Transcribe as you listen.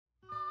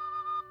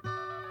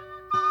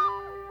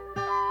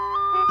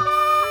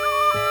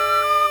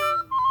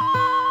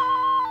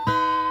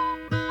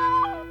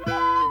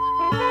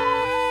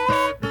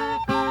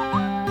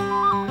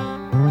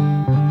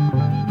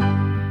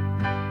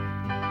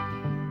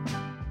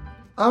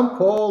I'm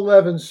Paul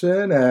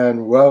Levinson,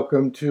 and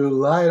welcome to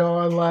Light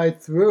On, Light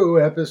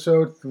Through,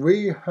 episode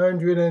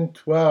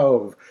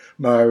 312,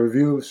 my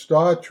review of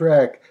Star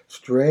Trek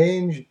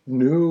Strange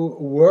New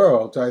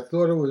Worlds. I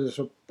thought it was a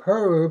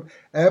superb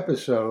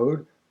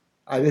episode.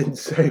 I didn't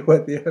say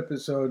what the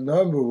episode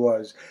number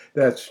was.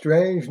 That's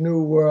Strange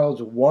New Worlds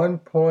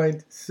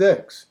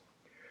 1.6,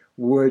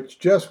 which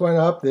just went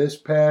up this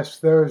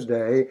past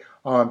Thursday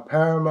on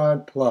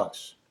Paramount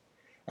Plus.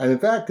 And in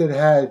fact, it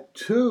had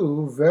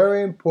two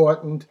very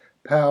important,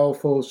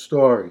 powerful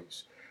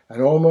stories.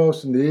 And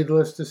almost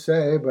needless to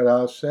say, but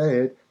I'll say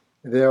it,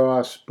 there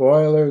are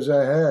spoilers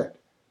ahead.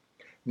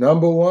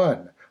 Number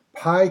one,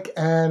 Pike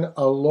and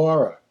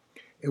Alora.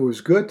 It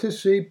was good to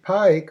see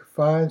Pike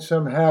find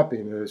some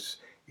happiness,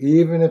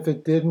 even if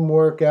it didn't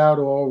work out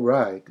all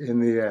right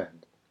in the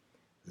end.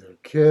 Their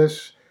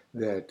kiss,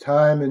 their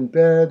time in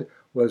bed,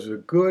 was a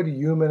good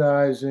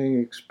humanizing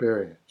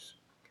experience.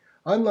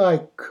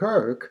 Unlike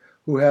Kirk,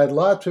 who had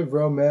lots of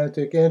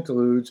romantic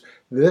interludes,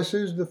 this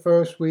is the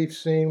first we've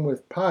seen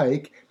with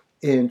Pike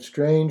in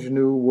Strange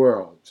New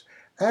Worlds.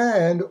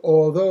 And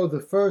although the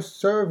first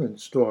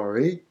servant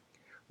story,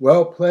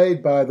 well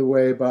played by the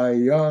way by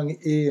young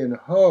Ian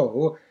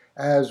Ho,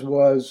 as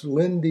was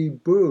Lindy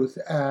Booth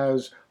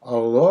as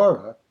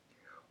Alora,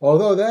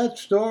 although that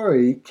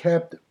story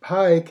kept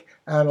Pike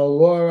and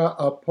Alora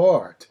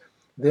apart,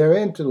 their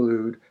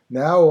interlude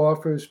now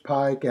offers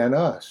Pike and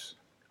us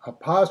a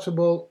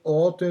possible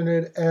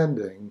alternate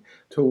ending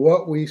to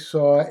what we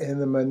saw in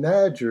the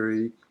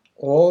menagerie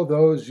all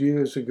those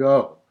years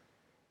ago.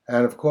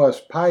 And of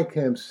course, Pike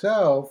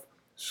himself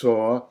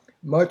saw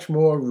much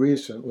more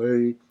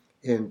recently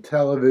in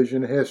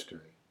television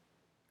history.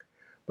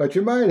 But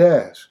you might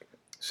ask,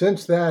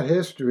 since that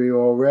history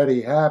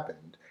already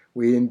happened,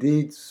 we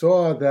indeed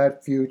saw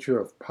that future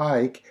of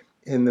Pike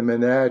in the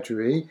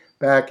menagerie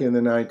back in the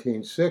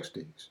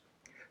 1960s.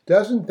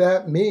 Doesn't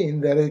that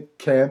mean that it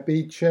can't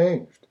be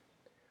changed?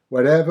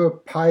 Whatever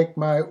Pike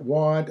might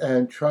want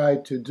and try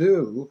to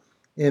do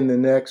in the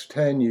next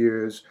 10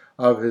 years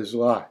of his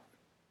life?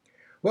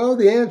 Well,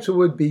 the answer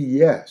would be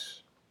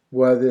yes,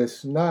 whether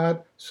it's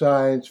not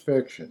science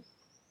fiction.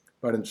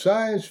 But in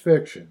science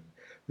fiction,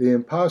 the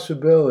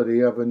impossibility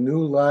of a new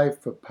life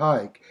for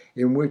Pike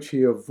in which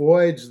he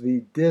avoids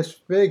the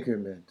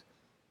disfigurement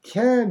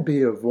can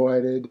be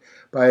avoided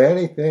by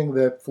anything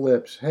that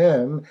flips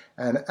him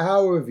and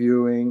our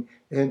viewing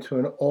into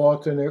an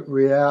alternate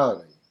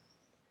reality.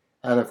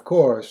 And of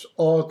course,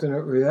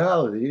 alternate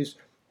realities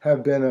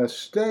have been a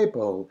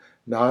staple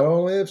not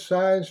only of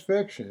science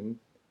fiction,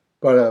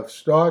 but of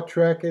Star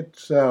Trek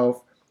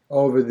itself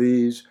over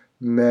these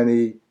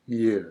many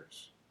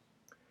years.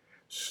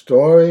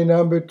 Story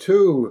number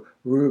two,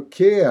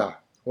 Rukia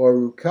or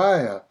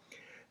Rukaya.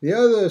 The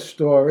other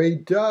story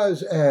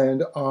does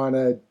end on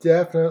a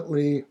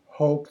definitely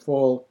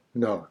hopeful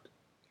note.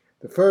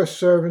 The first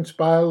servant's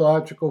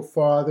biological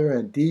father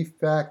and de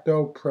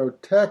facto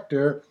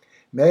protector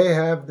may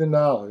have the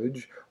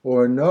knowledge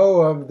or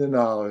know of the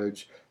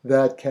knowledge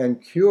that can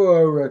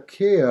cure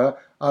Rukia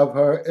of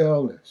her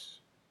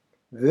illness.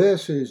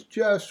 This is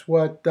just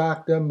what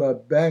Dr.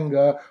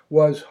 M'Benga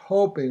was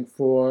hoping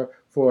for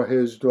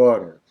his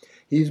daughter.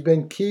 He's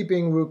been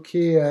keeping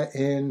Rukia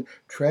in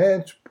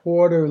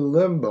transporter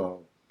limbo,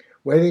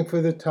 waiting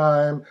for the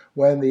time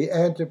when the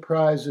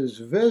Enterprise's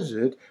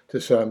visit to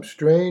some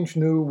strange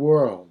new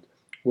world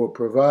will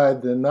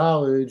provide the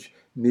knowledge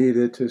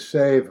needed to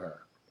save her.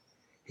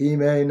 He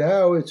may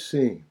now, it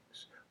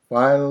seems,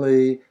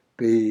 finally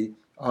be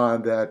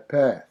on that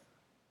path.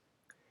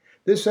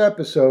 This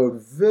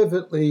episode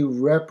vividly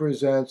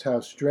represents how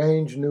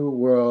Strange New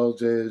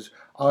Worlds is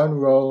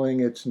unrolling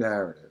its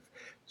narrative.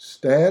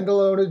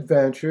 Standalone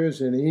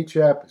adventures in each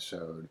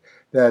episode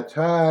that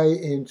tie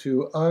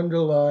into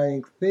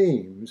underlying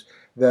themes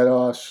that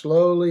are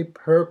slowly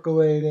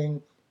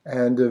percolating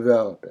and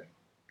developing.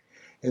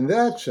 In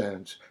that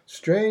sense,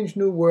 Strange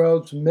New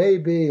Worlds may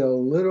be a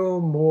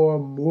little more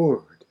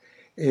moored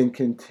in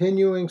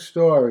continuing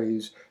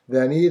stories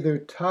than either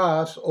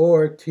TOS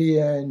or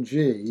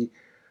TNG,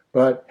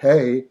 but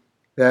hey,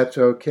 that's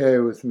okay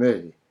with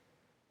me.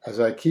 As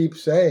I keep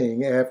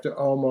saying after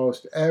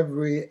almost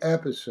every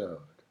episode,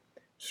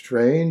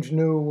 Strange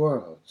New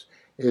Worlds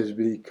is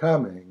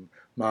becoming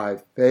my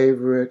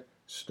favorite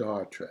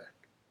Star Trek.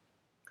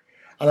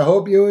 And I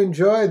hope you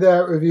enjoyed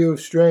that review of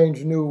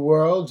Strange New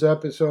Worlds,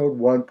 episode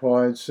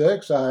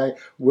 1.6. I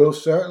will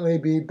certainly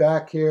be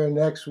back here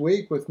next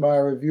week with my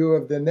review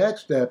of the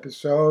next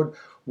episode,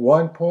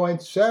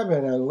 1.7.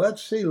 And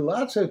let's see,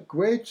 lots of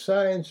great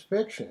science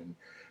fiction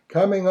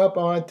coming up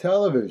on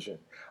television.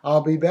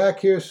 I'll be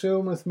back here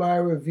soon with my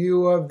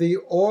review of the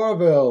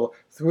Orville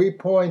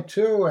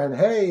 3.2. And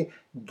hey,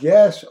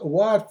 guess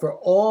what? For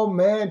all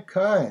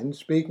mankind,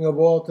 speaking of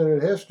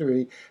alternate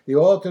history, the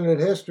alternate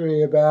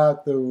history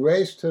about the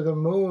race to the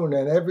moon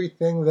and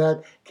everything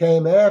that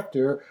came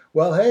after,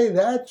 well, hey,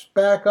 that's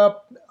back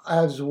up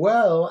as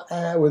well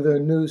with a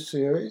new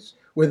series,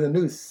 with a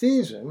new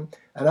season,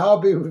 and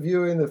I'll be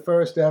reviewing the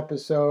first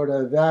episode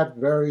of that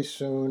very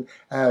soon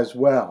as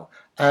well.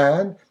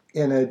 And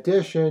In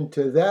addition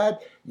to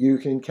that, you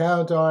can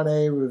count on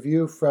a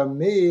review from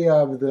me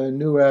of the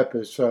new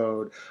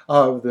episode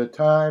of The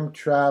Time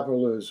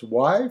Traveler's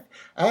Wife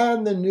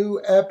and the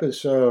new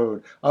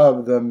episode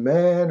of The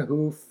Man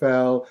Who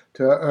Fell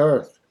to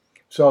Earth.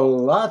 So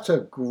lots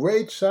of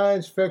great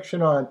science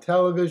fiction on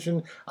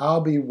television.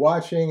 I'll be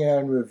watching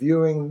and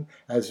reviewing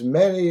as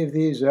many of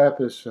these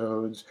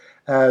episodes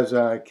as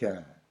I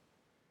can.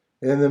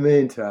 In the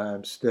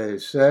meantime, stay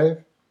safe,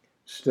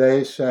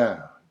 stay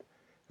sound,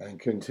 and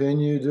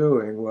continue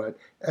doing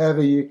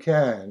whatever you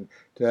can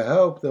to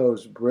help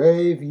those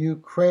brave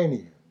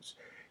Ukrainians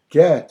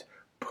get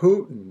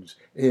Putin's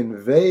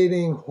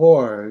invading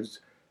hordes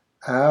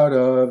out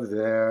of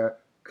their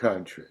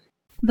country.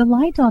 The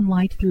Light on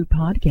Light Through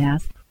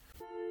podcast.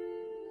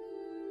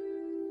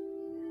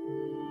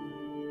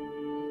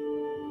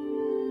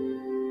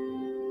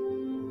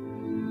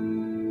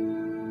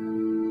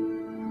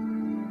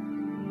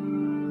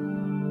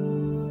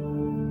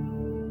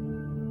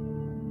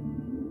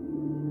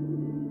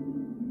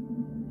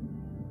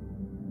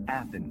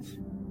 Athens,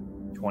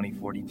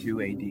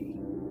 2042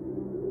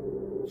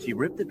 AD. She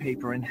ripped the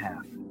paper in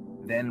half,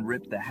 then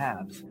ripped the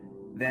halves,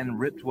 then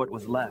ripped what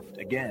was left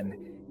again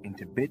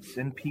into bits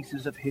and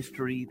pieces of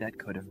history that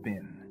could have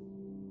been.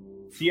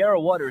 Sierra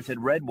Waters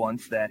had read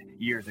once that,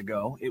 years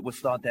ago, it was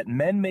thought that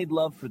men made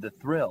love for the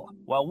thrill,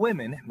 while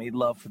women made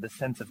love for the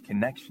sense of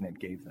connection it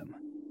gave them.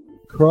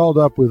 Curled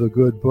Up with a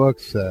Good Book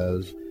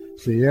says,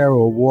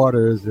 Sierra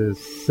Waters is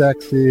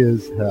sexy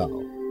as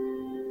hell.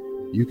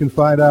 You can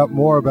find out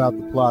more about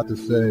The Plot to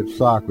Save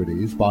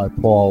Socrates by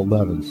Paul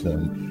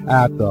Levinson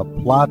at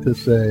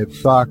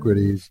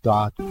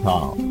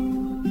theplottoSaveSocrates.com.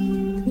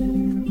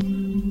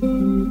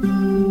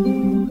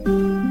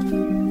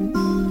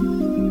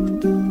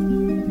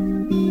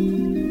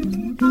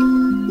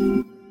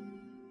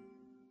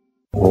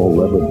 Paul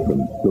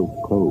Levinson Silk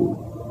Code,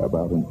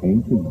 about an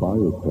ancient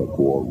biotech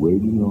war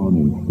raging on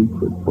in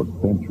secret for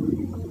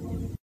centuries.